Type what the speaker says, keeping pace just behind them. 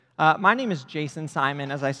My name is Jason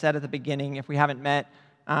Simon. As I said at the beginning, if we haven't met,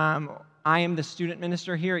 I am the student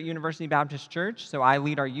minister here at University Baptist Church, so I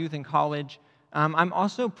lead our youth and college. I'm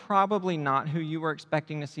also probably not who you were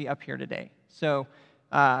expecting to see up here today. So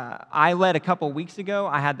I led a couple weeks ago.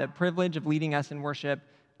 I had the privilege of leading us in worship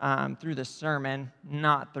through the sermon,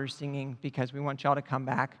 not through singing, because we want y'all to come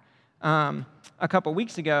back a couple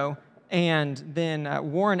weeks ago. And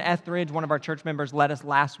then Warren Etheridge, one of our church members, led us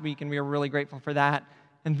last week, and we were really grateful for that.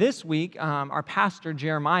 And this week, our pastor,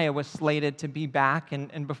 Jeremiah, was slated to be back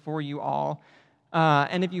and before you all.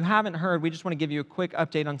 And if you haven't heard, we just want to give you a quick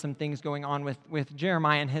update on some things going on with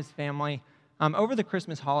Jeremiah and his family. Over the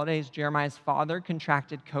Christmas holidays, Jeremiah's father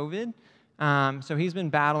contracted COVID. So he's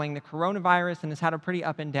been battling the coronavirus and has had a pretty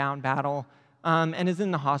up and down battle and is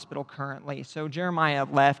in the hospital currently. So Jeremiah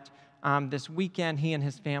left this weekend. He and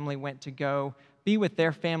his family went to go be with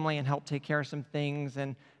their family and help take care of some things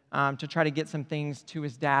and to try to get some things to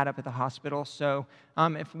his dad up at the hospital. So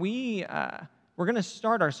if we're going to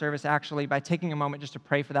start our service actually by taking a moment just to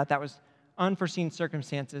pray for that. That was unforeseen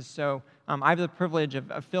circumstances. So I have the privilege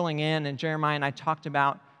of filling in, and Jeremiah and I talked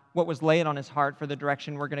about what was laid on his heart for the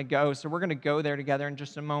direction we're going to go. So we're going to go there together in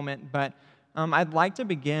just a moment. But I'd like to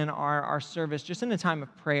begin our service just in a time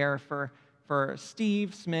of prayer for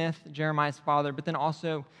Steve Smith, Jeremiah's father, but then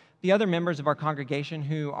also the other members of our congregation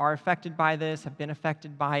who are affected by this, have been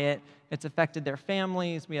affected by it. It's affected their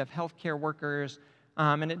families. We have healthcare workers,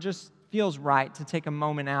 and it just feels right to take a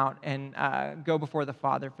moment out and go before the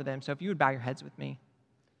Father for them. So if you would bow your heads with me.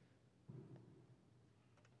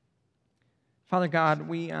 Father God,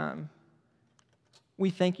 we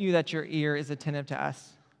thank you that your ear is attentive to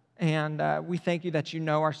us, and we thank you that you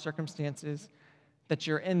know our circumstances, that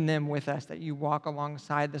you're in them with us, that you walk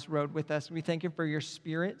alongside this road with us. We thank you for your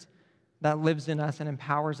Spirit that lives in us and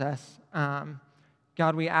empowers us.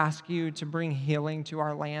 God, we ask you to bring healing to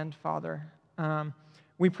our land, Father.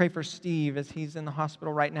 We pray for Steve as he's in the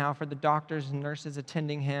hospital right now, for the doctors and nurses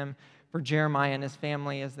attending him, for Jeremiah and his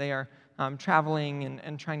family as they are traveling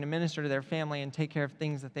and trying to minister to their family and take care of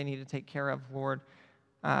things that they need to take care of, Lord.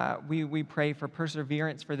 We pray for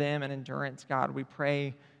perseverance for them and endurance, God. We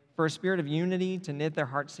pray for a spirit of unity to knit their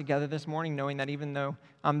hearts together this morning, knowing that even though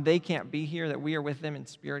they can't be here, that we are with them in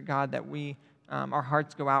spirit, God, that our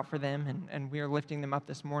hearts go out for them and we are lifting them up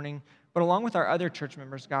this morning. But along with our other church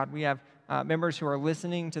members, God, we have members who are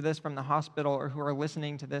listening to this from the hospital or who are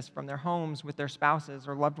listening to this from their homes with their spouses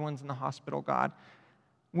or loved ones in the hospital, God.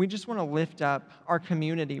 We just want to lift up our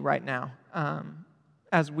community right now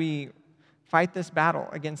as we fight this battle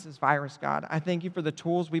against this virus, God. I thank you for the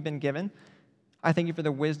tools we've been given. I thank you for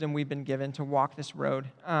the wisdom we've been given to walk this road.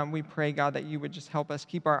 We pray, God, that you would just help us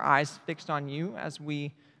keep our eyes fixed on you as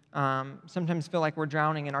we sometimes feel like we're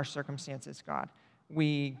drowning in our circumstances, God.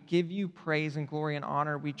 We give you praise and glory and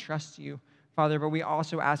honor. We trust you, Father, but we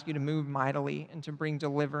also ask you to move mightily and to bring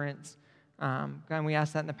deliverance. God, and we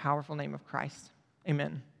ask that in the powerful name of Christ.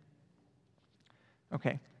 Amen.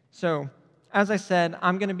 Okay, so as I said,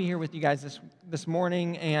 I'm going to be here with you guys this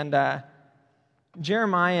morning, and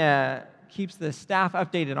Jeremiah keeps the staff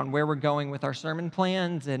updated on where we're going with our sermon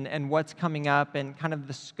plans and what's coming up and kind of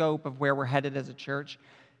the scope of where we're headed as a church.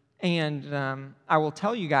 And I will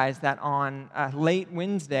tell you guys that on late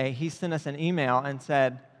Wednesday, he sent us an email and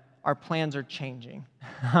said, our plans are changing.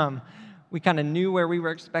 We kind of knew where we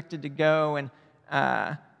were expected to go,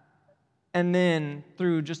 and then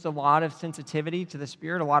through just a lot of sensitivity to the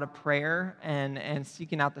Spirit, a lot of prayer and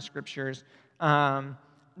seeking out the Scriptures,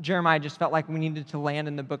 Jeremiah just felt like we needed to land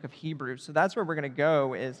in the book of Hebrews. So that's where we're going to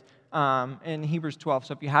go is in Hebrews 12.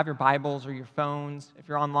 So if you have your Bibles or your phones, if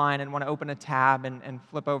you're online and want to open a tab and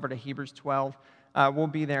flip over to Hebrews 12, we'll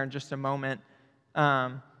be there in just a moment.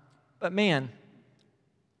 But man,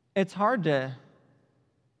 it's hard to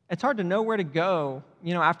know where to go,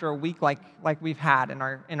 after a week like we've had in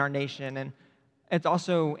our nation. And it's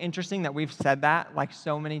also interesting that we've said that like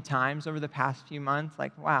so many times over the past few months,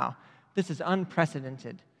 like, wow, this is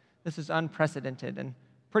unprecedented. This is unprecedented. And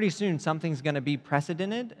pretty soon something's going to be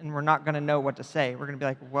precedented, and we're not going to know what to say. We're going to be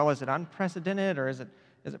like, well, is it unprecedented or is it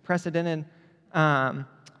precedented?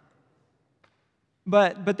 But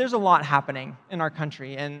there's a lot happening in our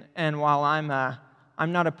country, and while I'm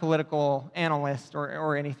not a political analyst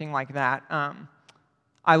or anything like that,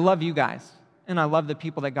 I love you guys, and I love the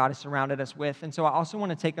people that God has surrounded us with. And so I also want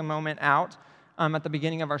to take a moment out at the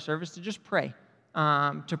beginning of our service to just pray.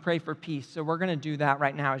 To pray for peace. So we're going to do that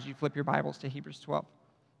right now as you flip your Bibles to Hebrews 12.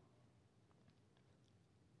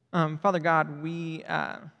 Father God, we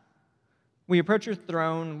approach your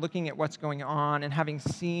throne looking at what's going on and having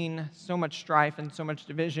seen so much strife and so much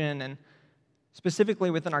division, and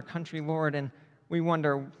specifically within our country, Lord, and we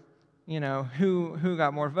wonder, who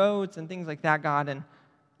got more votes and things like that, God.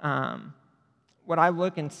 And what I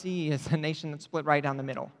look and see is a nation that's split right down the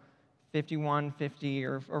middle, 51-50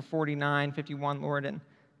 or 49-51, Lord. And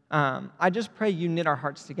I just pray you knit our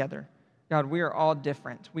hearts together. God, we are all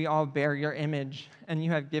different. We all bear your image, and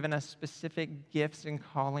you have given us specific gifts and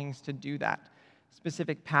callings to do that,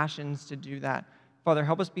 specific passions to do that. Father,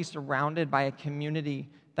 help us be surrounded by a community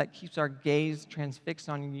that keeps our gaze transfixed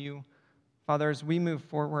on you. Father, as we move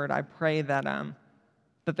forward, I pray that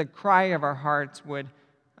the cry of our hearts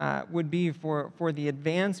would be for the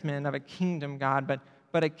advancement of a kingdom, God,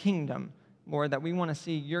 but a kingdom, Lord, that we want to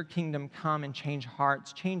see your kingdom come and change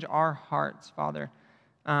hearts, change our hearts, Father.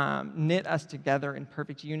 Knit us together in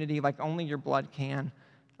perfect unity like only your blood can.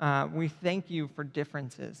 We thank you for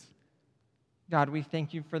differences. God, we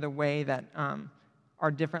thank you for the way that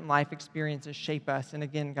our different life experiences shape us. And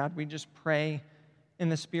again, God, we just pray in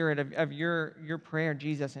the spirit of your prayer,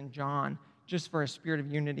 Jesus and John, just for a spirit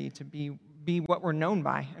of unity to be what we're known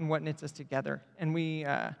by and what knits us together. And we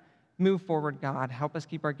move forward, God. Help us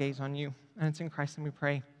keep our gaze on you. And it's in Christ and we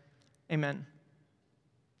pray. Amen.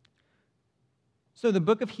 So the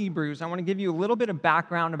book of Hebrews, I want to give you a little bit of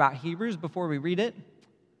background about Hebrews before we read it.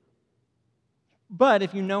 But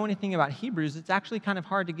if you know anything about Hebrews, it's actually kind of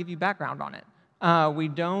hard to give you background on it. We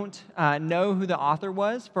don't know who the author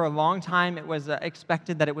was. For a long time, it was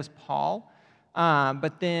expected that it was Paul.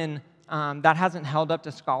 But then that hasn't held up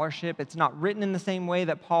to scholarship. It's not written in the same way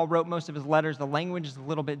that Paul wrote most of his letters. The language is a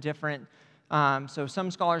little bit different. So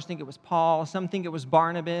some scholars think it was Paul. Some think it was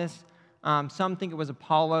Barnabas. Some think it was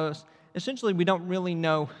Apollos. Essentially, we don't really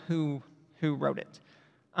know who wrote it.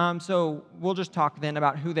 So we'll just talk then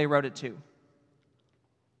about who they wrote it to.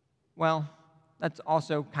 Well, that's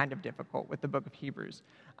also kind of difficult with the book of Hebrews.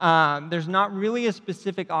 There's not really a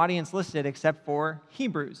specific audience listed except for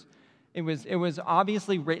Hebrews. It was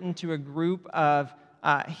obviously written to a group of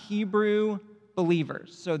Hebrew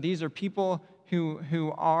believers. So these are people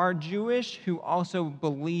who are Jewish, who also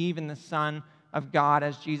believe in the Son of God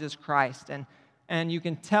as Jesus Christ. And you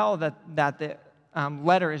can tell that the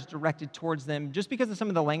letter is directed towards them just because of some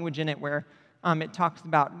of the language in it where it talks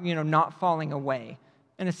about not falling away.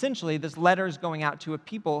 And essentially, this letter is going out to a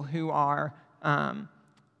people who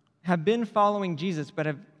have been following Jesus, but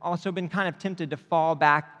have also been kind of tempted to fall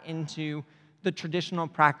back into the traditional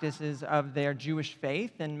practices of their Jewish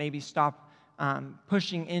faith and maybe stop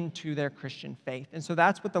pushing into their Christian faith. And so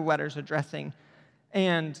that's what the letter's addressing.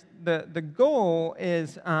 And the goal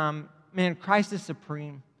is, Christ is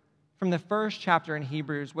supreme. From the first chapter in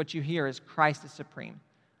Hebrews, what you hear is Christ is supreme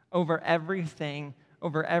over everything,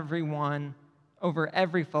 over everyone, over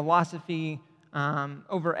every philosophy,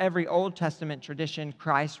 over every Old Testament tradition.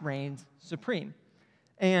 Christ reigns supreme.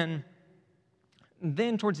 And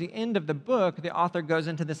then towards the end of the book, the author goes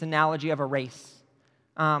into this analogy of a race,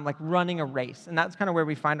 like running a race. And that's kind of where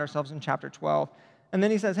we find ourselves in chapter 12. And then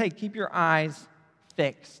he says, hey, keep your eyes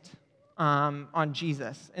fixed on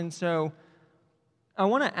Jesus. And so I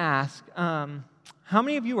want to ask, how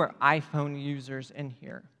many of you are iPhone users in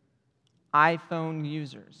here? iPhone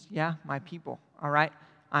users. Yeah, my people. All right.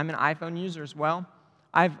 I'm an iPhone user as well.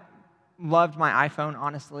 I've loved my iPhone,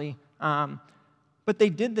 honestly. But they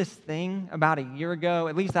did this thing about a year ago,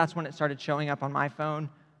 at least that's when it started showing up on my phone,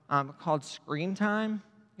 called screen time.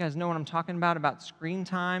 You guys know what I'm talking about screen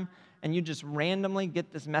time. And you just randomly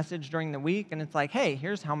get this message during the week, and it's like, hey,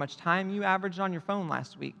 here's how much time you averaged on your phone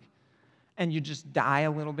last week. And you just die a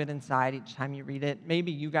little bit inside each time you read it.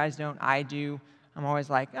 Maybe you guys don't, I do. I'm always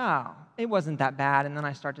like, oh, it wasn't that bad. And then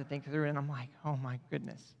I start to think through it, and I'm like, oh my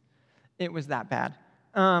goodness, it was that bad.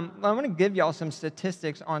 I'm going to give y'all some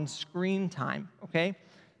statistics on screen time, okay?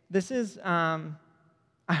 This is, I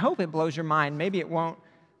hope it blows your mind. Maybe it won't.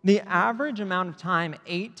 The average amount of time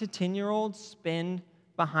 8 to 10-year-olds spend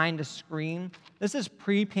behind a screen, this is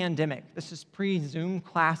pre-pandemic. This is pre-Zoom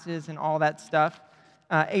classes and all that stuff.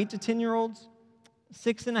 8 to 10-year-olds,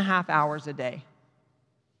 6.5 hours a day.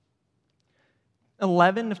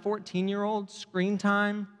 11 to 14-year-olds, screen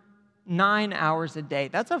time, 9 hours a day.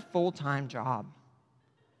 That's a full-time job.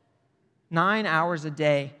 9 hours a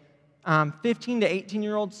day. 15 to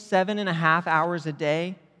 18-year-olds, 7.5 hours a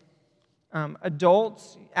day.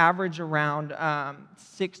 Adults average around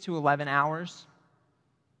 6 to 11 hours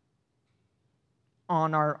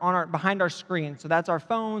on our behind our screen. So that's our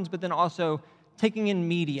phones, but then also taking in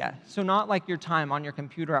media. So not like your time on your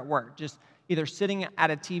computer at work, just either sitting at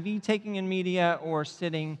a TV taking in media or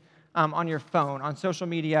sitting on your phone, on social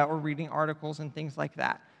media, or reading articles and things like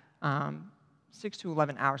that. 6 to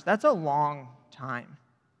 11 hours. That's a long time.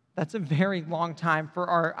 That's a very long time for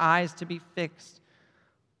our eyes to be fixed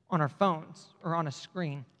on our phones or on a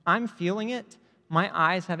screen. I'm feeling it. My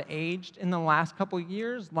eyes have aged in the last couple of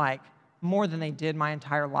years like more than they did my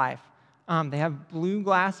entire life. They have blue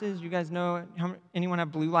glasses. You guys know, anyone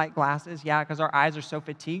have blue light glasses? Yeah, because our eyes are so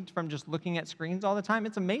fatigued from just looking at screens all the time.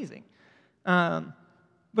 It's amazing.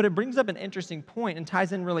 But it brings up an interesting point and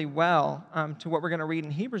ties in really well to what we're going to read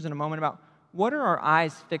in Hebrews in a moment about what are our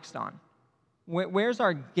eyes fixed on? Where's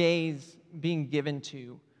our gaze being given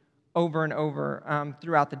to over and over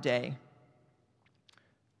throughout the day?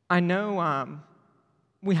 I know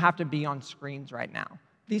we have to be on screens right now.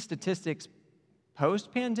 These statistics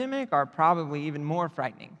post-pandemic are probably even more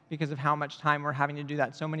frightening because of how much time we're having to do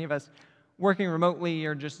that. So many of us working remotely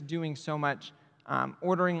or just doing so much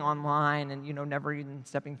ordering online and, never even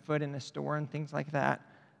stepping foot in a store and things like that.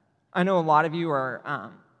 I know a lot of you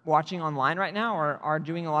are watching online right now or are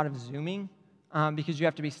doing a lot of Zooming because you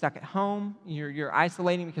have to be stuck at home. You're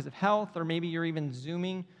isolating because of health, or maybe you're even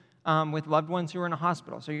Zooming with loved ones who are in a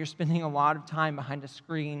hospital. So you're spending a lot of time behind a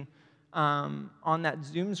screen on that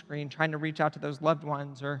Zoom screen trying to reach out to those loved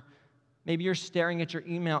ones, or maybe you're staring at your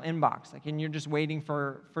email inbox and you're just waiting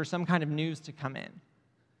for some kind of news to come in.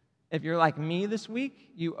 If you're like me this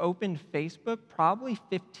week, you opened Facebook probably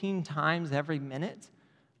 15 times every minute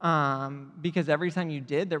because every time you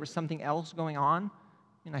did, there was something else going on.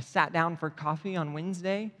 And I sat down for coffee on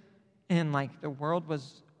Wednesday, and the world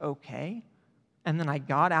was okay. And then I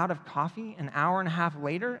got out of coffee an hour and a half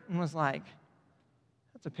later and was like,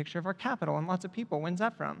 that's a picture of our Capitol and lots of people. When's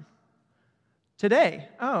that from? Today.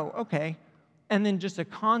 Oh, okay. And then just a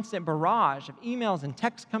constant barrage of emails and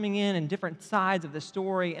texts coming in and different sides of the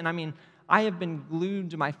story. And I have been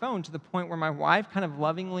glued to my phone to the point where my wife kind of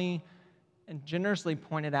lovingly and generously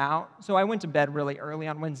pointed out. So I went to bed really early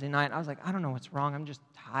on Wednesday night. I was like, I don't know what's wrong. I'm just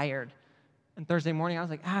tired. And Thursday morning, I was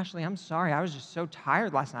like, Ashley, I'm sorry. I was just so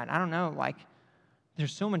tired last night. I don't know.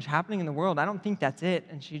 There's so much happening in the world. I don't think that's it.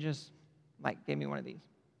 And she just, gave me one of these.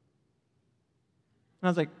 And I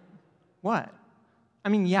was like, what?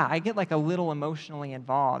 Yeah, I get a little emotionally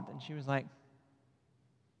involved. And she was like,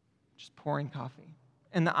 just pouring coffee.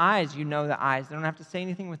 And the eyes, the eyes. They don't have to say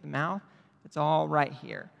anything with the mouth. It's all right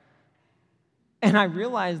here. And I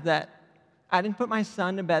realized that I didn't put my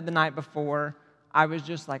son to bed the night before. I was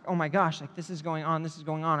just like, oh my gosh, this is going on, this is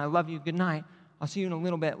going on. I love you, good night. I'll see you in a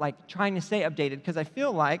little bit, trying to stay updated, because I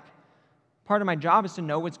feel like part of my job is to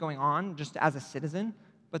know what's going on just as a citizen.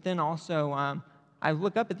 But then also, I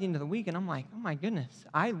look up at the end of the week and I'm like, oh my goodness,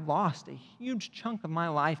 I lost a huge chunk of my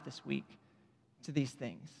life this week to these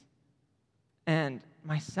things. And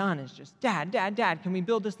my son is just, Dad, can we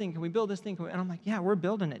build this thing? Can we build this thing? And I'm like, yeah, we're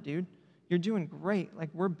building it, dude. You're doing great.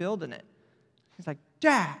 We're building it. He's like,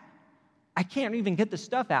 Dad, I can't even get the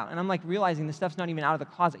stuff out. And I'm realizing the stuff's not even out of the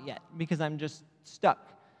closet yet because I'm just stuck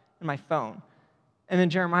in my phone. And then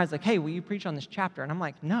Jeremiah's like, hey, will you preach on this chapter? And I'm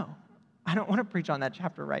like, no, I don't want to preach on that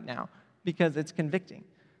chapter right now because it's convicting.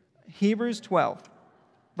 Hebrews 12,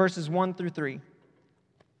 verses 1 through 3.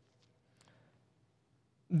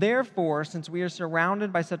 Therefore, since we are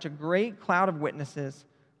surrounded by such a great cloud of witnesses,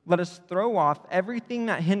 let us throw off everything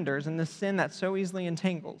that hinders and the sin that so easily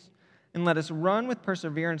entangles, and let us run with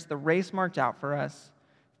perseverance the race marked out for us,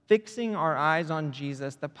 fixing our eyes on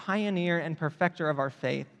Jesus, the pioneer and perfecter of our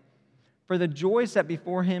faith. For the joy set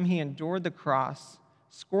before him, he endured the cross,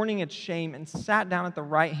 scorning its shame, and sat down at the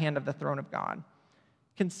right hand of the throne of God.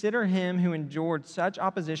 Consider him who endured such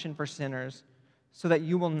opposition for sinners, so that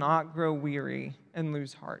you will not grow weary and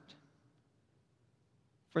lose heart.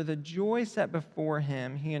 For the joy set before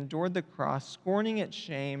him, he endured the cross, scorning its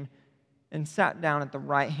shame, and sat down at the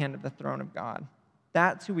right hand of the throne of God.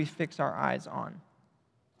 That's who we fix our eyes on.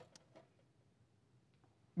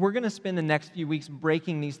 We're going to spend the next few weeks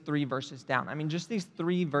breaking these 3 verses down. Just these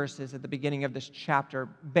 3 verses at the beginning of this chapter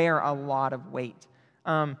bear a lot of weight.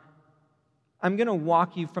 I'm going to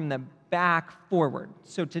walk you from the back forward.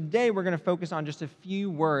 So today we're going to focus on just a few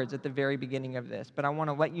words at the very beginning of this, but I want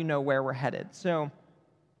to let you know where we're headed. So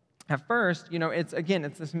at first,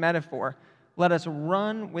 it's this metaphor. Let us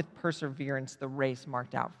run with perseverance the race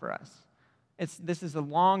marked out for us. This is a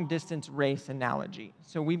long-distance race analogy.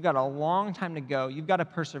 So we've got a long time to go. You've got to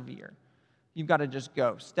persevere. You've got to just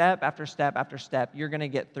go step after step after step. You're going to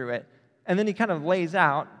get through it. And then he kind of lays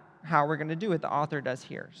out how we're going to do it. The author does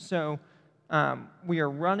here. So we are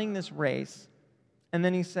running this race. And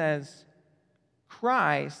then he says,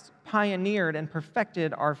 Christ pioneered and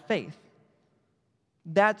perfected our faith.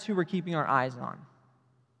 That's who we're keeping our eyes on.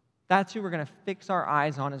 That's who we're going to fix our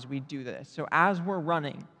eyes on as we do this. So as we're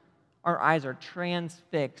running, our eyes are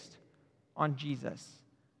transfixed on Jesus.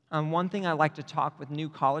 One thing I like to talk with new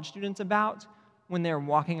college students about when they're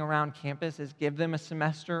walking around campus is give them a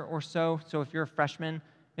semester or so. So if you're a freshman,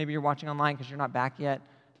 maybe you're watching online because you're not back yet,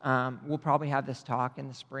 we'll probably have this talk in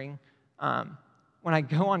the spring. When I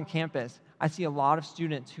go on campus, I see a lot of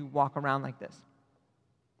students who walk around like this.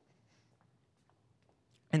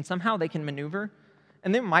 And somehow they can maneuver,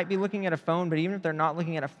 and they might be looking at a phone, but even if they're not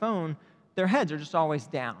looking at a phone, their heads are just always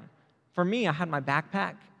down. For me, I had my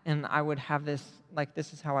backpack, and I would have this, like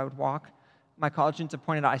this is how I would walk. My college students have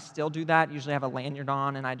pointed out I still do that. Usually I have a lanyard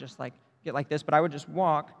on, and I just get like this, but I would just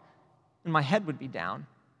walk, and my head would be down.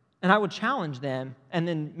 And I would challenge them and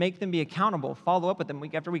then make them be accountable, follow up with them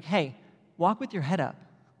week after week. Hey, walk with your head up.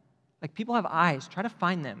 Like people have eyes. Try to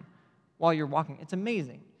find them while you're walking. It's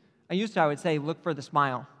amazing. I would say, look for the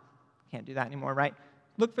smile. Can't do that anymore, right?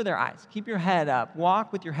 Look for their eyes. Keep your head up.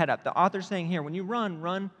 Walk with your head up. The author's saying here, when you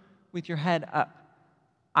run with your head up.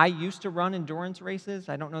 I used to run endurance races.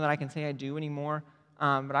 I don't know that I can say I do anymore,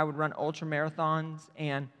 but I would run ultra marathons.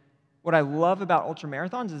 And what I love about ultra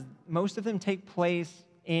marathons is most of them take place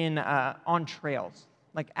on trails,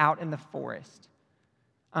 like out in the forest.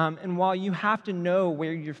 And while you have to know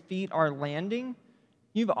where your feet are landing,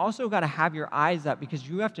 you've also got to have your eyes up because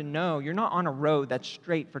you have to know you're not on a road that's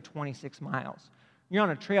straight for 26 miles. You're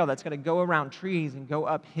on a trail that's going to go around trees and go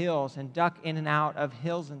up hills and duck in and out of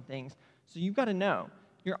hills and things. So you've got to know.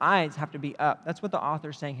 Your eyes have to be up. That's what the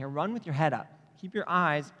author's saying here. Run with your head up. Keep your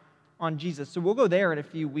eyes on Jesus. So we'll go there in a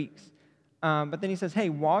few weeks. But then he says, hey,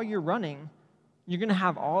 while you're running, you're going to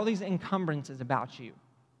have all these encumbrances about you.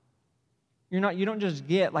 You don't just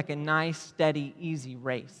get like a nice, steady, easy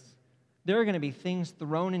race. There are going to be things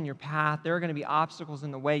thrown in your path. There are going to be obstacles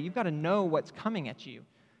in the way. You've got to know what's coming at you.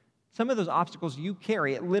 Some of those obstacles you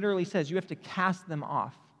carry, it literally says you have to cast them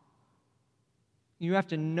off. You have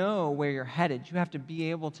to know where you're headed. You have to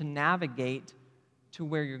be able to navigate to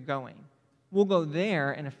where you're going. We'll go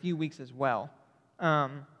there in a few weeks as well.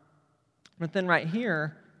 But then right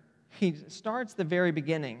here, he starts the very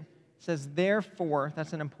beginning. It says, therefore,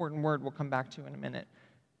 that's an important word we'll come back to in a minute.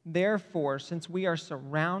 Therefore, since we are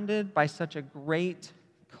surrounded by such a great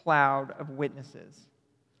cloud of witnesses,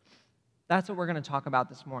 that's what we're going to talk about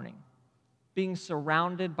this morning. Being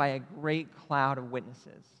surrounded by a great cloud of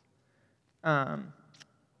witnesses. I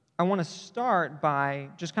want to start by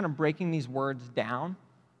just kind of breaking these words down.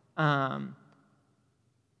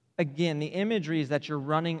 Again, the imagery is that you're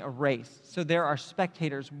running a race. So there are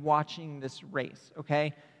spectators watching this race,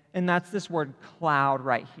 okay? And that's this word cloud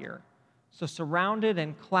right here. So surrounded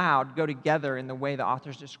and cloud go together in the way the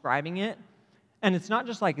author's describing it. And it's not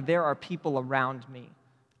just like there are people around me.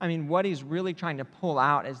 I mean, what he's really trying to pull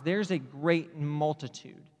out is there's a great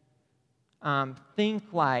multitude. Think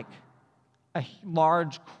like a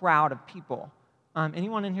large crowd of people.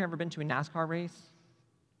 Anyone in here ever been to a NASCAR race?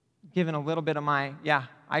 Given a little bit of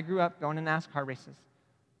I grew up going to NASCAR races.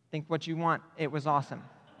 Think what you want. It was awesome.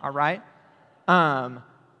 All right?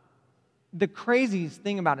 The craziest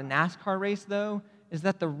thing about a NASCAR race, though, is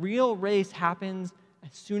that the real race happens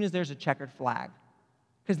as soon as there's a checkered flag.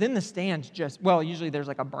 Because then the stands usually there's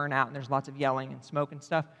like a burnout and there's lots of yelling and smoke and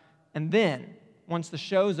stuff. And then, once the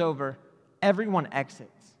show's over, everyone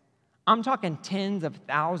exits. I'm talking tens of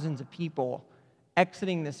thousands of people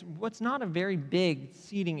exiting this, what's not a very big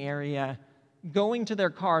seating area, going to their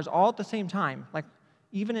cars all at the same time. Like,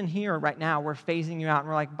 even in here right now, we're phasing you out and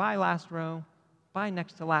we're like, bye last row. Bye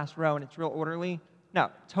next to last row, and it's real orderly.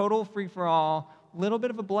 No, total free-for-all, little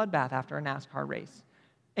bit of a bloodbath after a NASCAR race.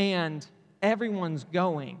 And everyone's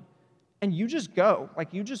going, and you just go.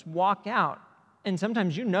 Like, you just walk out, and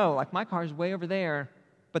sometimes like, my car's way over there,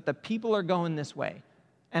 but the people are going this way,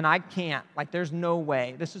 and I can't. Like, there's no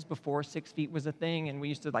way. This is before 6 feet was a thing, and we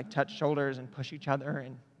used to, like, touch shoulders and push each other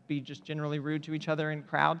and be just generally rude to each other in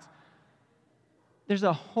crowds. There's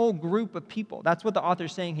a whole group of people. That's what the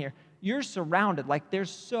author's saying here. You're surrounded. Like, there's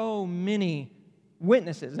so many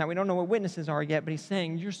witnesses. Now, we don't know what witnesses are yet, but he's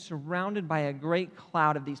saying you're surrounded by a great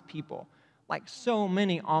cloud of these people. Like, so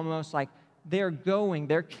many almost like they're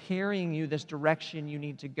carrying you this direction you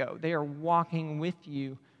need to go. They are walking with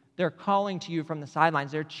you. They're calling to you from the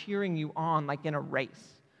sidelines. They're cheering you on like in a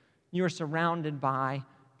race. You are surrounded by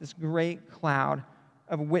this great cloud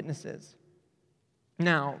of witnesses.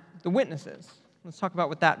 Now, the witnesses. Let's talk about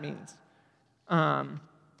what that means.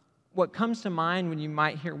 What comes to mind when you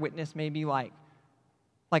might hear witness maybe like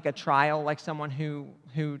a trial, like someone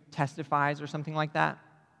who testifies or something like that?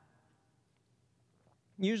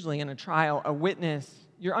 Usually in a trial, a witness,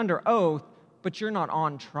 you're under oath, but you're not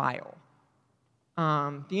on trial.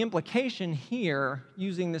 The implication here,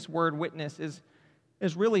 using this word witness,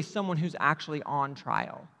 is really someone who's actually on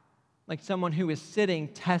trial. Like someone who is sitting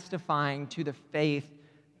testifying to the faith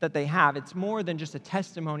that they have. It's more than just a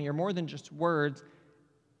testimony or more than just words.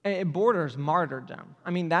 It borders martyrdom.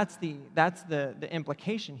 I mean, that's the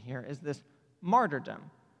implication here is this martyrdom.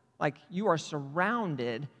 Like you are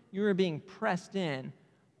surrounded, you are being pressed in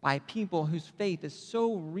by people whose faith is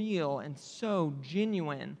so real and so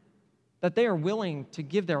genuine that they are willing to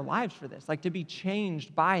give their lives for this, like to be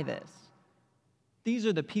changed by this. These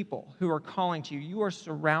are the people who are calling to you. You are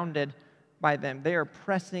surrounded by them. They are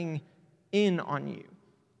pressing in on you.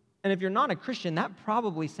 And if you're not a Christian, that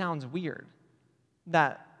probably sounds weird,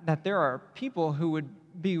 that there are people who would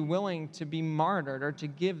be willing to be martyred or to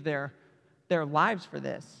give their lives for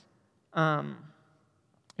this.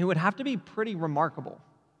 It would have to be pretty remarkable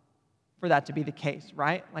for that to be the case,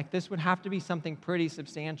 right? Like this would have to be something pretty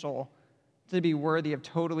substantial to be worthy of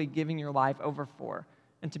totally giving your life over for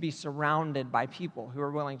and to be surrounded by people who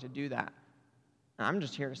are willing to do that. And I'm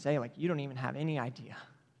just here to say, like, you don't even have any idea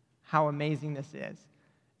how amazing this is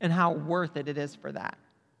and how worth it is for that.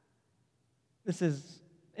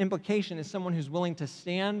 Implication is someone who's willing to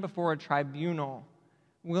stand before a tribunal,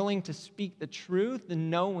 willing to speak the truth and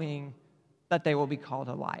knowing that they will be called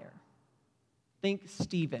a liar. Think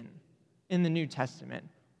Stephen in the New Testament,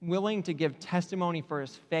 willing to give testimony for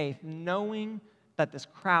his faith, knowing that this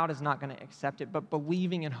crowd is not going to accept it, but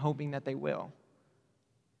believing and hoping that they will.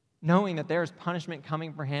 Knowing that there is punishment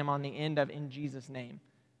coming for him on the end of in Jesus' name,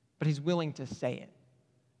 but he's willing to say it.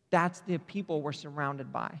 That's the people we're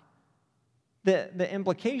surrounded by. The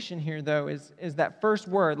implication here, though, is that first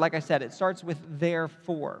word, like I said, it starts with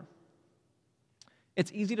therefore.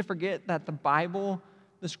 It's easy to forget that the Bible,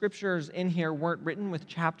 the scriptures in here weren't written with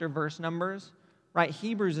chapter verse numbers, right?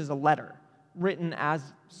 Hebrews is a letter written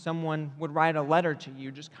as someone would write a letter to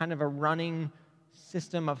you, just kind of a running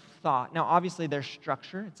system of thought. Now, obviously, there's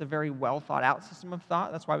structure. It's a very well thought out system of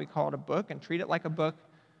thought. That's why we call it a book and treat it like a book.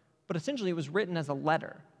 But essentially, it was written as a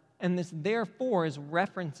letter. And this therefore is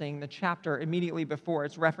referencing the chapter immediately before.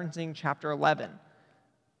 It's referencing chapter 11.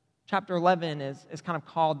 Chapter 11 is kind of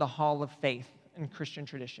called the Hall of Faith in Christian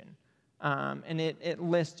tradition. And it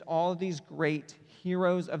lists all of these great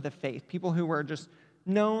heroes of the faith, people who were just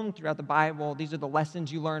known throughout the Bible. These are the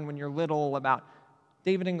lessons you learn when you're little about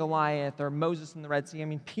David and Goliath or Moses in the Red Sea. I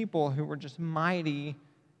mean, people who were just mighty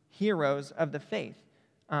heroes of the faith.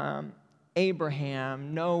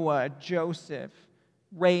 Abraham, Noah, Joseph,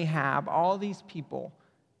 Rahab, all these people,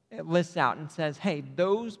 it lists out and says, hey,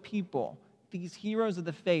 those people, these heroes of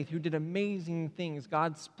the faith who did amazing things,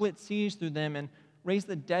 God split seas through them and raised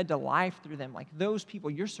the dead to life through them, like those people,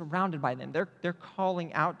 you're surrounded by them. They're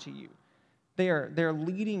calling out to you. They're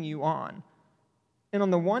leading you on. And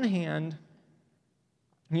on the one hand,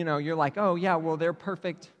 you know, you're like, oh yeah, well, they're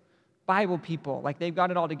perfect Bible people. Like they've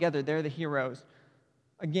got it all together. They're the heroes.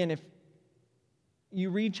 Again, if you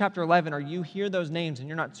read chapter 11 or you hear those names and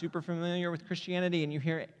you're not super familiar with Christianity and you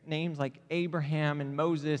hear names like Abraham and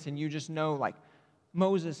Moses and you just know like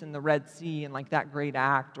Moses in the Red Sea and like that great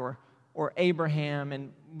act or Abraham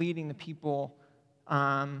and leading the people,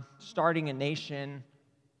 starting a nation,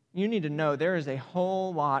 you need to know there is a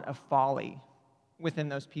whole lot of folly within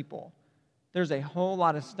those people. There's a whole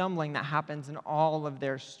lot of stumbling that happens in all of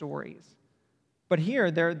their stories. But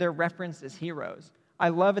here, they're referenced as heroes. I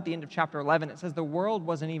love at the end of chapter 11, it says the world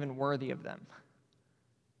wasn't even worthy of them.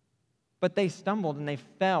 But they stumbled and they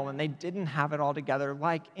fell and they didn't have it all together,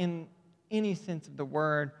 like in any sense of the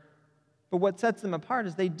word. But what sets them apart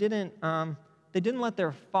is they didn't let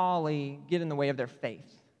their folly get in the way of their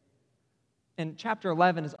faith. And chapter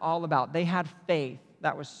 11 is all about they had faith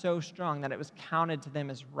that was so strong that it was counted to them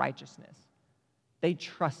as righteousness. They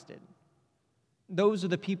trusted. Those are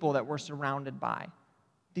the people that we're surrounded by.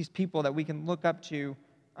 These people that we can look up to,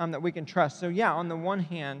 that we can trust. So yeah, on the one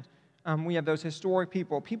hand, we have those historic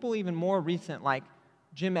people even more recent like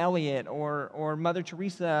Jim Elliot or Mother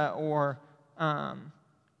Teresa or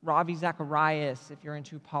Ravi Zacharias, if you're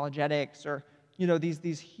into apologetics, or you know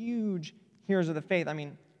these huge heroes of the faith. I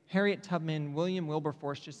mean, Harriet Tubman, William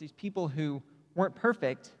Wilberforce, just these people who weren't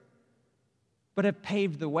perfect, but have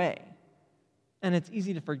paved the way. And it's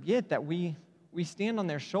easy to forget that we stand on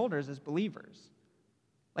their shoulders as believers.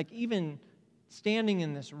 Like even standing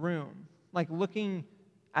in this room, like looking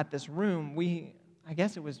at this room, I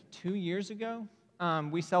guess it was 2 years ago,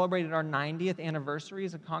 we celebrated our 90th anniversary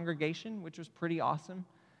as a congregation, which was pretty awesome.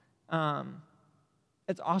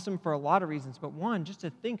 It's awesome for a lot of reasons, but one, just to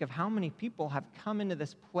think of how many people have come into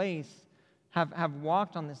this place, have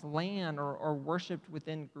walked on this land or worshiped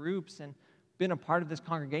within groups and been a part of this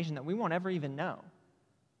congregation that we won't ever even know.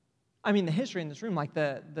 I mean, the history in this room, like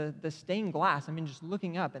the stained glass, I mean, just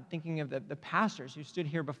looking up and thinking of the pastors who stood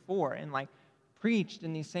here before and like preached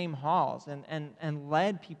in these same halls and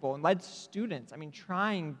led people and led students,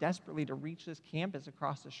 trying desperately to reach this campus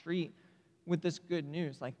across the street with this good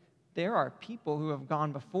news. Like, there are people who have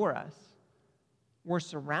gone before us. We're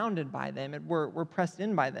surrounded by them, and we're pressed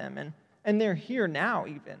in by them, and they're here now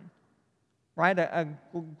even, right? A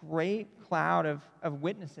great cloud of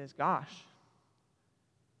witnesses. Gosh,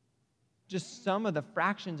 just some of the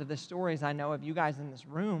fractions of the stories I know of you guys in this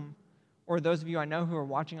room, or those of you I know who are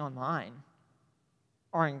watching online,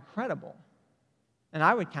 are incredible. And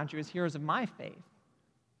I would count you as heroes of my faith.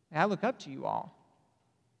 I look up to you all.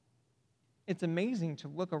 It's amazing to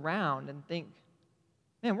look around and think,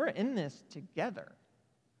 man, we're in this together.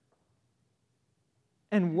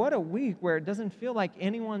 And what a week where it doesn't feel like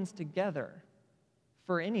anyone's together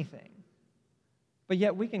for anything. But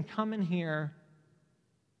yet we can come in here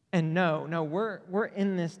and know, no, we're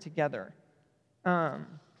in this together.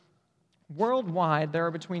 Worldwide, there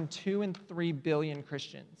are between 2 and 3 billion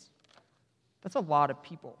Christians. That's a lot of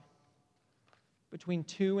people. Between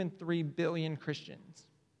 2 and 3 billion Christians.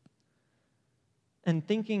 And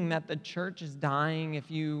thinking that the church is dying, if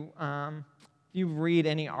you read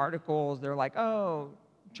any articles, they're like, oh,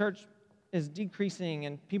 church is decreasing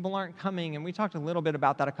and people aren't coming. And we talked a little bit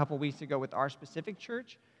about that a couple weeks ago with our specific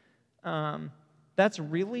church. That's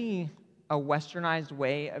really a westernized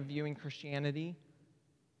way of viewing Christianity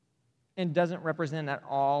and doesn't represent at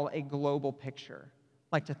all a global picture.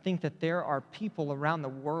 Like, to think that there are people around the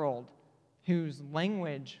world whose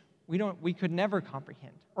language we could never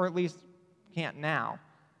comprehend, or at least can't now,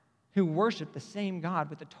 who worship the same God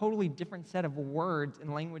with a totally different set of words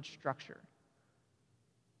and language structure.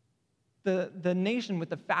 The nation with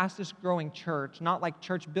the fastest growing church, not like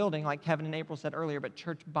church building like Kevin and April said earlier, but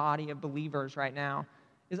church body of believers right now,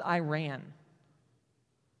 is Iran.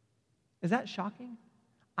 Is that shocking?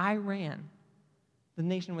 Iran, the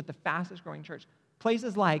nation with the fastest growing church.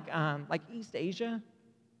 Places like East Asia,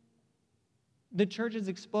 the church is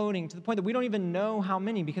exploding to the point that we don't even know how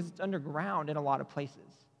many because it's underground in a lot of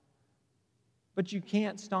places. But you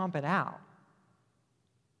can't stomp it out.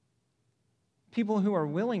 People who are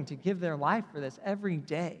willing to give their life for this every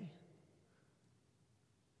day.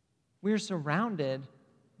 We're surrounded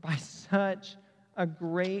by such a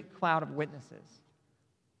great cloud of witnesses.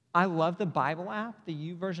 I love the Bible app, the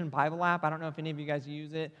YouVersion Bible app. I don't know if any of you guys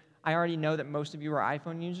use it. I already know that most of you are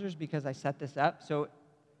iPhone users because I set this up. So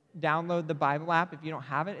download the Bible app if you don't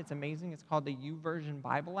have it. It's amazing. It's called the YouVersion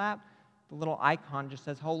Bible app. The little icon just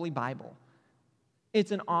says Holy Bible.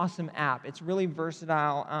 It's an awesome app. It's really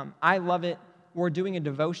versatile. I love it. We're doing a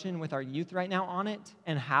devotion with our youth right now on it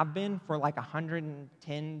and have been for like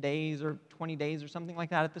 110 days or 20 days or something like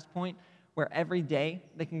that at this point, where every day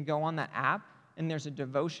they can go on that app and there's a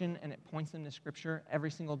devotion and it points them to Scripture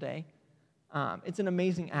every single day. It's an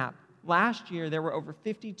amazing app. Last year, there were over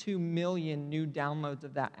 52 million new downloads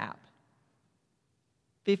of that app.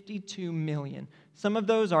 52 million. Some of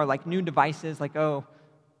those are like new devices, like, oh,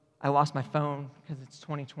 I lost my phone because it's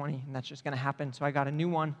 2020 and that's just going to happen, so I got a new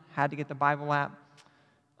one, had to get the Bible app.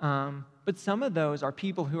 But some of those are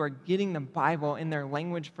people who are getting the Bible in their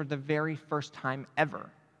language for the very first time ever.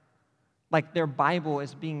 Like, their Bible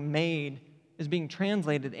is being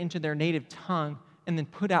translated into their native tongue and then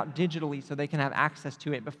put out digitally so they can have access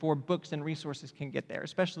to it before books and resources can get there,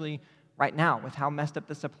 especially right now with how messed up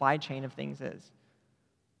the supply chain of things is.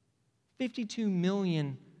 52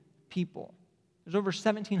 million people. There's over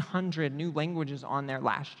 1,700 new languages on there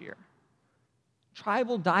last year.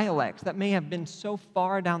 Tribal dialects that may have been so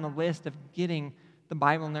far down the list of getting the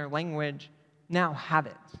Bible in their language now have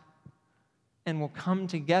it and will come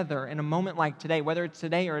together in a moment like today. Whether it's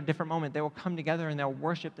today or a different moment, they will come together and they'll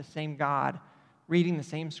worship the same God, reading the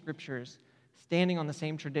same scriptures, standing on the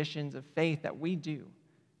same traditions of faith that we do.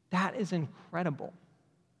 That is incredible.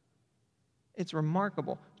 It's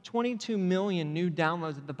remarkable. 22 million new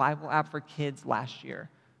downloads of the Bible app for kids last year.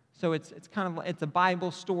 So it's a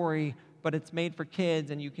Bible story, but it's made for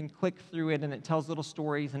kids, and you can click through it, and it tells little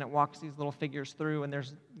stories, and it walks these little figures through, and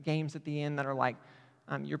there's games at the end that are like,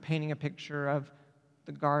 you're painting a picture of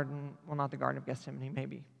the garden, well, not the Garden of Gethsemane,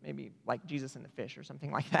 maybe like Jesus and the fish or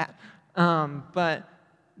something like that. But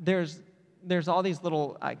there's all these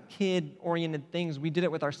little kid-oriented things. We did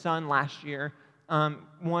it with our son last year,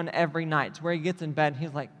 one every night, to where he gets in bed and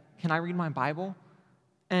he's like, can I read my Bible?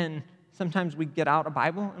 And sometimes we get out a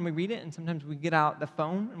Bible and we read it, and sometimes we get out the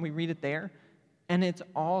phone and we read it there, and it's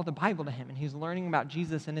all the Bible to him, and he's learning about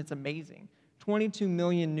Jesus, and it's amazing. 22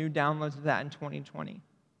 million new downloads of that in 2020.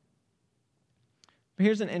 But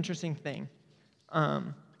here's an interesting thing.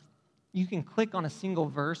 You can click on a single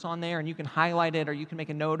verse on there, and you can highlight it, or you can make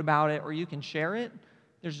a note about it, or you can share it.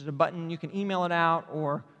 There's just a button. You can email it out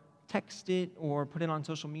or text it or put it on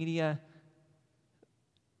social media.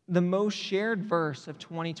 The most shared verse of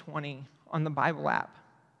 2020 on the Bible app,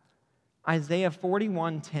 Isaiah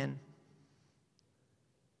 41:10.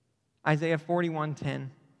 Isaiah 41:10.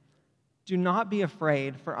 Do not be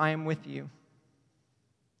afraid, for I am with you.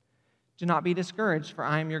 Do not be discouraged, for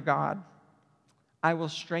I am your God. I will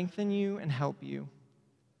strengthen you and help you.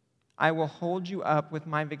 I will hold you up with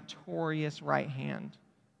my victorious right hand.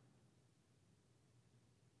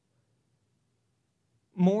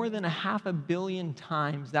 More than 500 million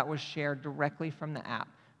times that was shared directly from the app,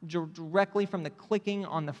 directly from the clicking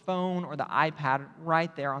on the phone or the iPad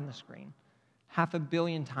right there on the screen. 500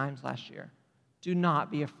 million times last year. Do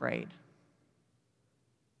not be afraid.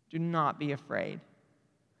 Do not be afraid.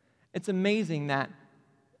 It's amazing that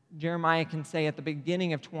Jeremiah can say at the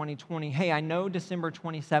beginning of 2020, hey, I know December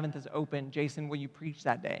 27th is open. Jason, will you preach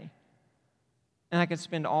that day? And I could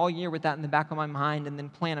spend all year with that in the back of my mind and then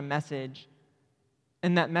plan a message.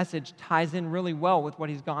 And that message ties in really well with what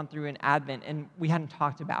he's gone through in Advent, and we hadn't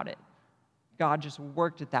talked about it. God just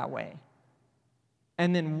worked it that way.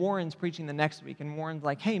 And then Warren's preaching the next week, and Warren's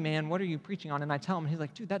like, hey, man, what are you preaching on? And I tell him, and he's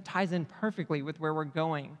like, dude, that ties in perfectly with where we're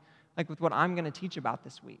going, like with what I'm going to teach about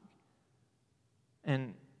this week.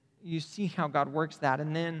 And you see how God works that.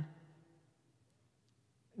 And then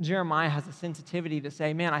Jeremiah has a sensitivity to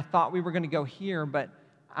say, man, I thought we were going to go here, but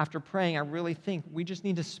after praying, I really think we just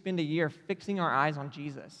need to spend a year fixing our eyes on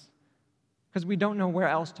Jesus because we don't know where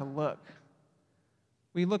else to look.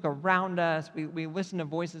 We look around us, we listen to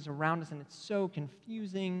voices around us, and it's so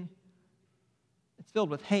confusing. It's filled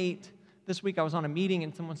with hate. This week I was on a meeting,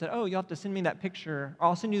 and someone said, oh, you'll have to send me that picture, or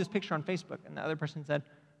I'll send you this picture on Facebook. And the other person said,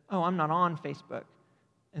 oh, I'm not on Facebook.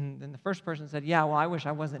 And then the first person said, yeah, well, I wish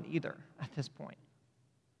I wasn't either at this point.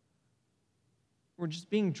 We're just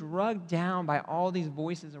being drugged down by all these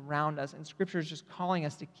voices around us, and Scripture is just calling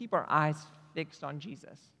us to keep our eyes fixed on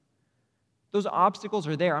Jesus. Those obstacles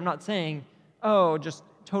are there. I'm not saying, oh, just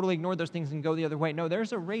totally ignore those things and go the other way. No,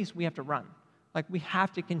 there's a race we have to run. Like, we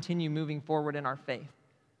have to continue moving forward in our faith.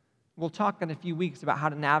 We'll talk in a few weeks about how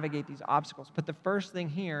to navigate these obstacles, but the first thing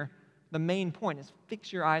here, the main point, is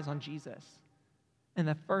fix your eyes on Jesus. And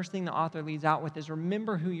the first thing the author leads out with is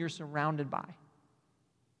remember who you're surrounded by.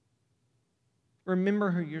 Remember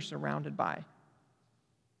who you're surrounded by.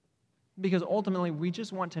 Because ultimately, we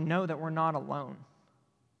just want to know that we're not alone.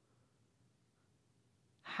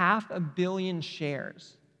 500 million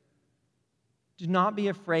shares. Do not be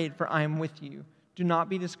afraid, for I am with you. Do not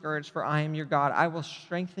be discouraged, for I am your God. I will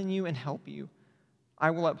strengthen you and help you. I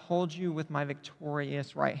will uphold you with my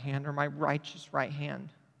victorious right hand, or my righteous right hand.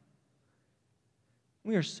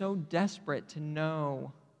 We are so desperate to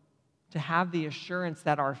know, to have the assurance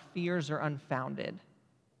that our fears are unfounded,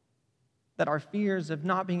 that our fears of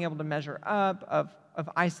not being able to measure up, of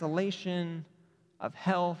isolation, of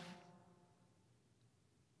health,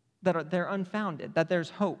 that they're unfounded, that there's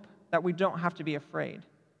hope, that we don't have to be afraid.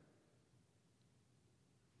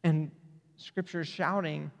 And Scripture is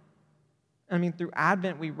shouting, through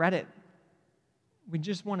Advent we read it. We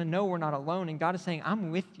just want to know we're not alone, and God is saying,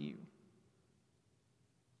 I'm with you.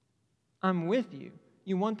 I'm with you.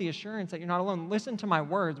 You want the assurance that you're not alone. Listen to my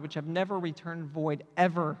words, which have never returned void,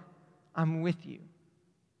 ever. I'm with you.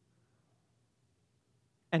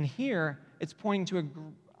 And here, it's pointing to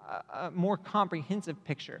a more comprehensive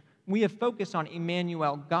picture. We have focused on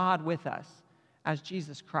Emmanuel, God with us, as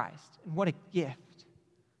Jesus Christ. And what a gift.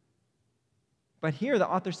 But here, the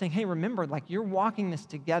author's saying, hey, remember, you're walking this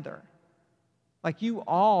together. You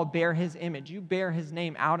all bear his image. You bear his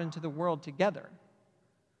name out into the world together.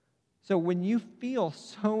 So when you feel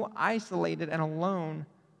so isolated and alone,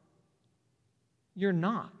 you're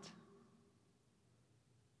not.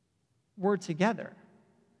 We're together.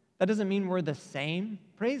 That doesn't mean we're the same.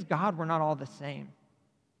 Praise God, we're not all the same.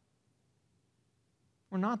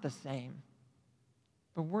 We're not the same,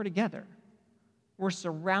 but we're together. We're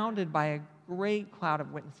surrounded by a great cloud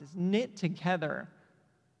of witnesses, knit together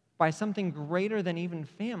by something greater than even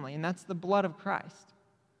family, and that's the blood of Christ,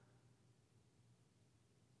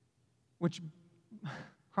 which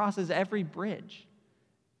crosses every bridge,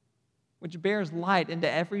 which bears light into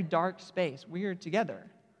every dark space. We are together.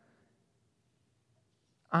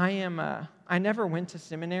 I never went to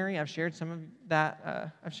seminary. I've shared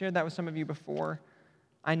that with some of you before.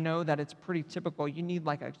 I know that it's pretty typical. You need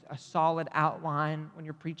a solid outline when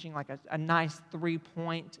you're preaching, a nice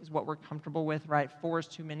 3-point is what we're comfortable with, right? 4 is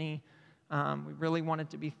too many. We really want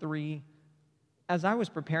it to be 3. As I was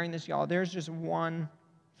preparing this, y'all, there's just one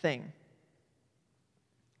thing.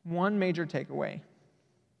 One major takeaway,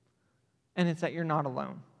 and it's that you're not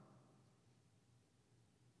alone.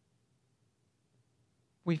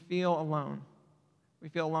 we feel alone. We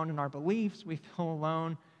feel alone in our beliefs. We feel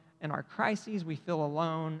alone in our crises. We feel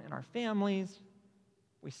alone in our families.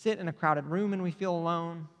 We sit in a crowded room and we feel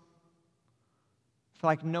alone. Feel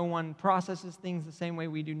like no one processes things the same way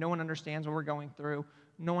we do. No one understands what we're going through.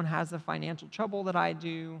 No one has the financial trouble that I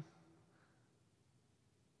do.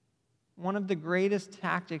 One of the greatest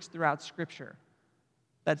tactics throughout Scripture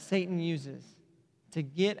that Satan uses to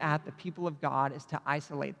get at the people of God is to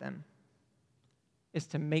isolate them, is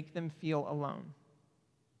to make them feel alone.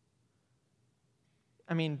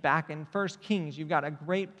 I mean, back in 1 Kings, you've got a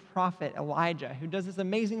great prophet, Elijah, who does this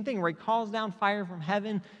amazing thing where he calls down fire from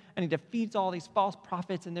heaven and he defeats all these false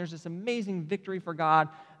prophets, and there's this amazing victory for God.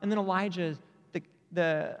 And then Elijah,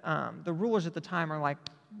 the rulers at the time are like,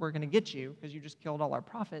 we're going to get you because you just killed all our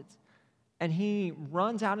prophets. And he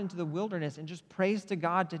runs out into the wilderness and just prays to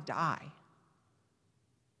God to die.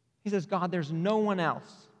 He says, God, there's no one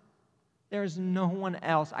else. There's no one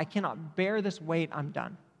else. I cannot bear this weight. I'm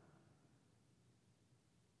done.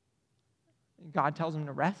 God tells him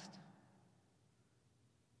to rest.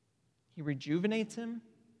 He rejuvenates him,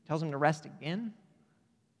 tells him to rest again.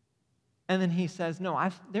 And then he says, no,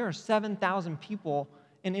 there are 7,000 people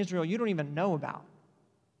in Israel you don't even know about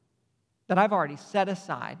that I've already set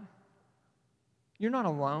aside. You're not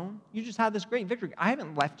alone. You just had this great victory. I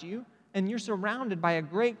haven't left you, and you're surrounded by a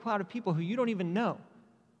great cloud of people who you don't even know,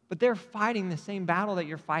 but they're fighting the same battle that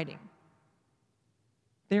you're fighting.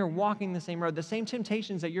 They are walking the same road. The same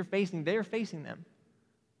temptations that you're facing, they're facing them.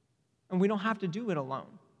 And we don't have to do it alone.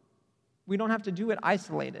 We don't have to do it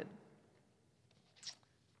isolated.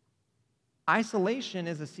 Isolation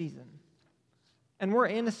is a season. And we're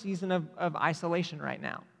in a season of isolation right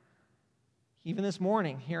now. Even this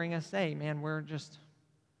morning, hearing us say, man,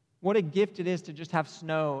 what a gift it is to just have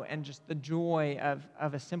snow and just the joy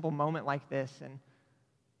of a simple moment like this and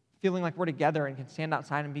feeling like we're together and can stand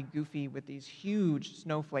outside and be goofy with these huge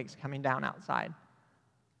snowflakes coming down outside.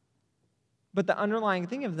 But the underlying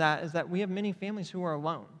thing of that is that we have many families who are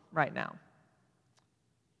alone right now.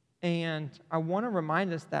 And I want to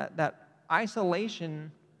remind us that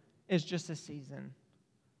isolation is just a season.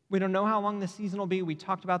 We don't know how long this season will be. We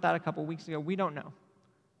talked about that a couple weeks ago. We don't know.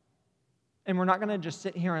 And we're not going to just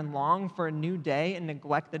sit here and long for a new day and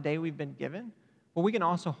neglect the day we've been given. But we can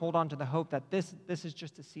also hold on to the hope that this is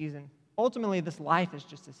just a season. Ultimately, this life is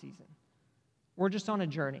just a season. We're just on a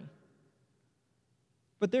journey.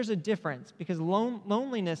 But there's a difference because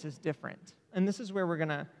loneliness is different. And this is where we're going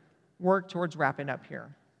to work towards wrapping up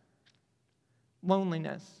here.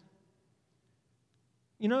 Loneliness.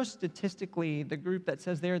 You know, statistically, the group that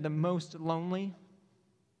says they're the most lonely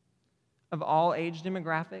of all age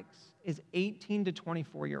demographics is 18 to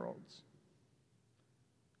 24-year-olds.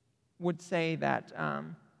 Would say that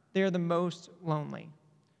they're the most lonely.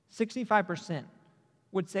 65%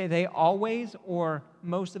 would say they always or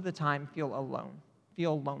most of the time feel alone,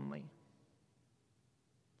 feel lonely.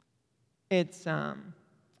 It's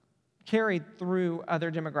carried through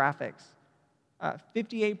other demographics.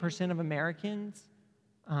 58% of Americans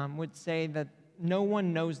would say that no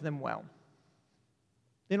one knows them well.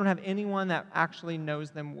 They don't have anyone that actually knows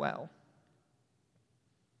them well.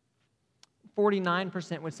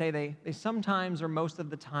 49% would say they sometimes or most of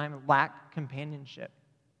the time lack companionship.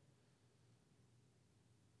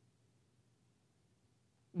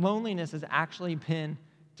 Loneliness has actually been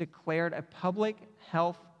declared a public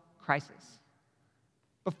health crisis.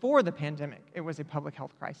 Before the pandemic, it was a public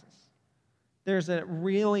health crisis. There's a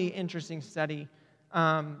really interesting study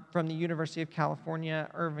from the University of California,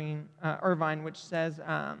 Irvine, which says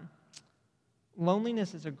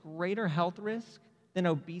loneliness is a greater health risk than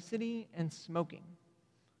obesity and smoking.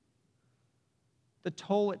 The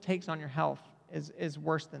toll it takes on your health is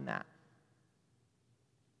worse than that.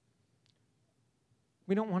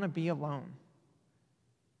 We don't want to be alone.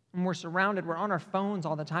 And we're surrounded, we're on our phones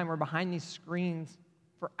all the time, we're behind these screens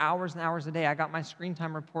for hours and hours a day. I got my screen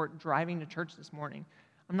time report driving to church this morning.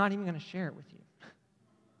 I'm not even going to share it with you.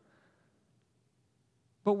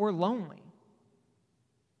 But we're lonely,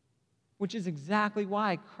 which is exactly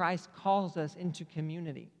why Christ calls us into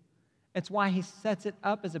community. It's why he sets it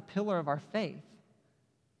up as a pillar of our faith.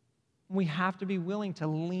 We have to be willing to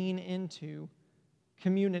lean into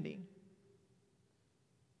community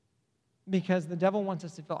because the devil wants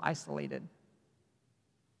us to feel isolated.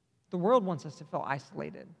 The world wants us to feel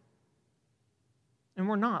isolated. And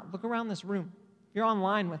we're not. Look around this room. If you're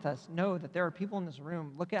online with us, know that there are people in this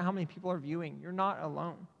room. Look at how many people are viewing. You're not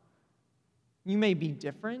alone. You may be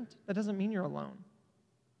different. That doesn't mean you're alone.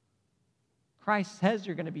 Christ says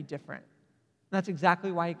you're going to be different. And that's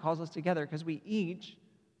exactly why he calls us together, because we each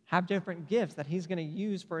have different gifts that he's going to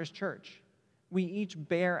use for his church. We each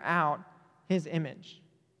bear out his image.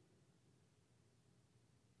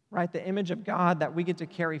 Right? The image of God that we get to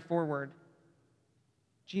carry forward.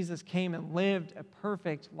 Jesus came and lived a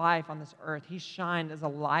perfect life on this earth. He shined as a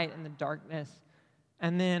light in the darkness.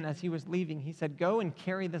 And then as he was leaving, he said, go and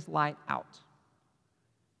carry this light out.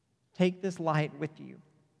 Take this light with you.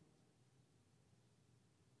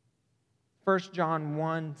 1 John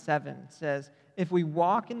 1:7 says, if we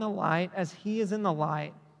walk in the light as he is in the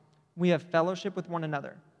light, we have fellowship with one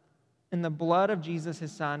another. And the blood of Jesus,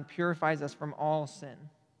 his son, purifies us from all sin.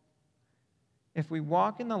 If we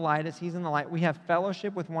walk in the light as he's in the light, we have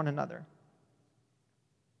fellowship with one another.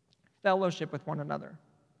 Fellowship with one another.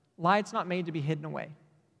 Light's not made to be hidden away.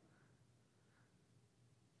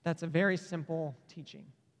 That's a very simple teaching,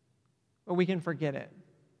 but we can forget it.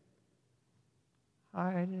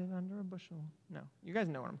 Hide it under a bushel. No, you guys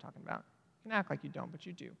know what I'm talking about. You can act like you don't, but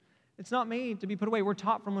you do. It's not made to be put away. We're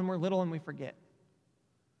taught from when we're little and we forget.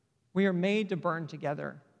 We are made to burn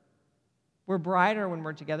together. We're brighter when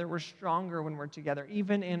we're together. We're stronger when we're together,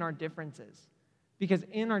 even in our differences. Because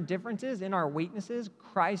in our differences, in our weaknesses,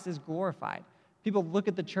 Christ is glorified. People look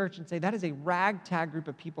at the church and say, that is a ragtag group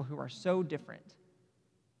of people who are so different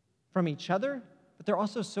from each other, but they're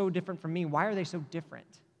also so different from me. Why are they so different?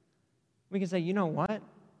 We can say, you know what?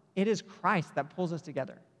 It is Christ that pulls us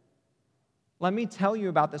together. Let me tell you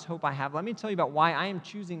about this hope I have. Let me tell you about why I am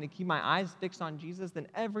choosing to keep my eyes fixed on Jesus than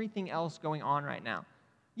everything else going on right now.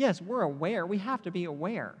 Yes, we're aware. We have to be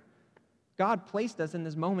aware. God placed us in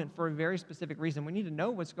this moment for a very specific reason. We need to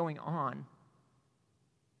know what's going on.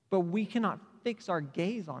 But we cannot fix our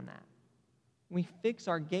gaze on that. We fix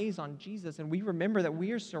our gaze on Jesus, and we remember that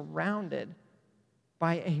we are surrounded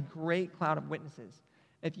by a great cloud of witnesses.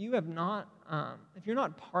 If you have not, if you're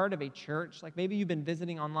not part of a church, like maybe you've been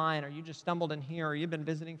visiting online, or you just stumbled in here, or you've been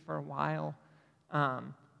visiting for a while,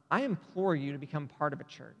 I implore you to become part of a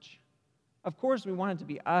church. Of course, we want it to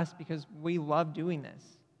be us because we love doing this.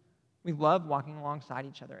 We love walking alongside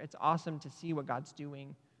each other. It's awesome to see what God's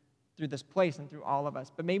doing through this place and through all of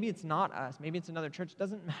us. But maybe it's not us. Maybe it's another church. It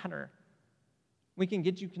doesn't matter. We can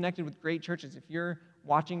get you connected with great churches. If you're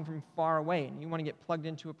watching from far away and you want to get plugged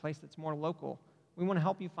into a place that's more local, we want to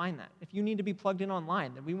help you find that. If you need to be plugged in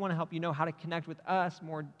online, then we want to help you know how to connect with us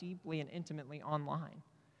more deeply and intimately online.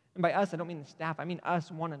 And by us, I don't mean the staff. I mean us,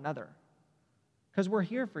 one another. Because we're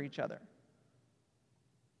here for each other.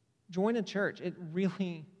 Join a church.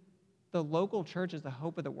 The local church is the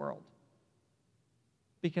hope of the world.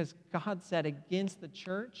 Because God said against the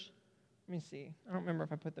church, let me see, I don't remember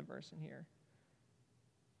if I put the verse in here.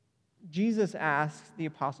 Jesus asks the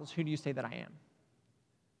apostles, who do you say that I am?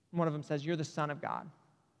 And one of them says, you're the Son of God.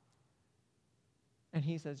 And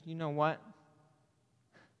he says, you know what?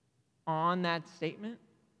 On that statement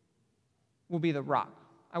will be the rock.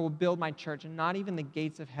 I will build my church, and not even the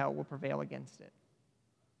gates of hell will prevail against it.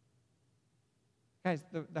 Guys,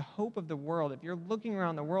 the hope of the world, if you're looking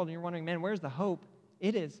around the world and you're wondering, man, where's the hope?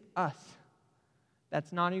 It is us.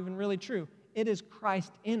 That's not even really true. It is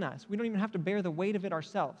Christ in us. We don't even have to bear the weight of it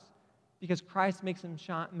ourselves because Christ makes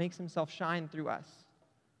himself shine through us.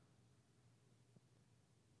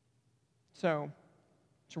 So,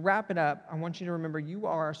 to wrap it up, I want you to remember you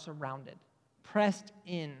are surrounded, pressed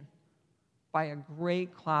in by a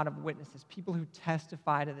great cloud of witnesses, people who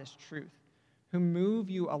testify to this truth, who move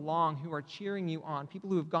you along, who are cheering you on, people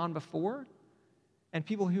who have gone before, and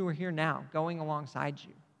people who are here now, going alongside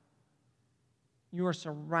you. You are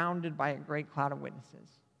surrounded by a great cloud of witnesses.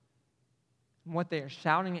 And what they are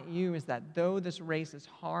shouting at you is that though this race is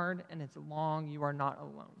hard and it's long, you are not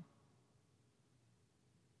alone.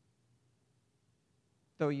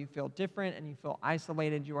 Though you feel different and you feel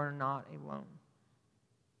isolated, you are not alone.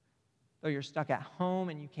 Though you're stuck at home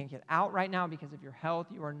and you can't get out right now because of your health,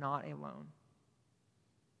 you are not alone.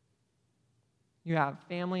 You have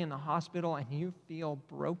family in the hospital and you feel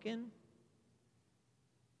broken.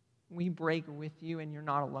 We break with you and you're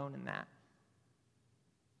not alone in that.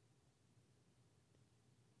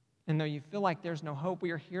 And though you feel like there's no hope,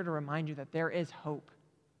 we are here to remind you that there is hope.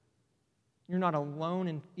 You're not alone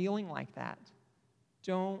in feeling like that.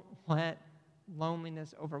 Don't let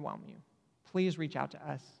loneliness overwhelm you. Please reach out to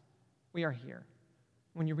us. We are here.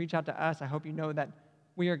 When you reach out to us, I hope you know that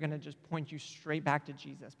we are going to just point you straight back to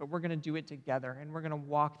Jesus, but we're going to do it together, and we're going to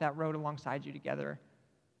walk that road alongside you together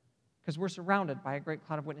because we're surrounded by a great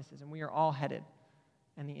cloud of witnesses, and we are all headed.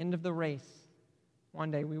 And the end of the race,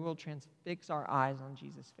 one day we will transfix our eyes on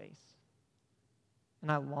Jesus' face.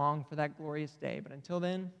 And I long for that glorious day, but until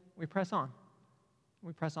then, we press on.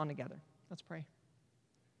 We press on together. Let's pray.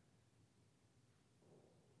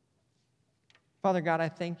 Father God, I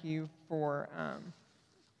thank you for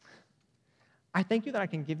I thank you that I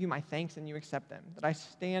can give you my thanks and you accept them, that I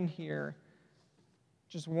stand here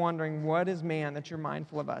just wondering, what is man that you're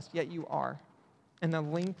mindful of us? Yet you are. And the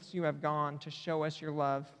lengths you have gone to show us your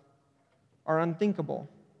love are unthinkable.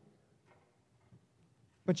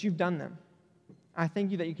 But you've done them. I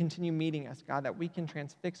thank you that you continue meeting us, God, that we can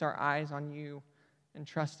transfix our eyes on you and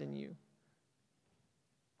trust in you.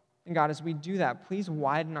 And God, as we do that, please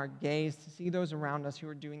widen our gaze to see those around us who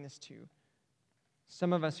are doing this too.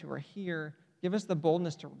 Some of us who are here, give us the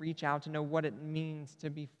boldness to reach out, to know what it means to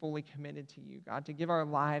be fully committed to you, God, to give our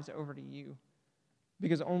lives over to you,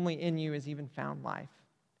 because only in you is even found life.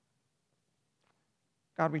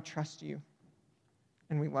 God, we trust you,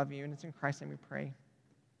 and we love you, and it's in Christ's name we pray.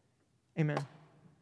 Amen.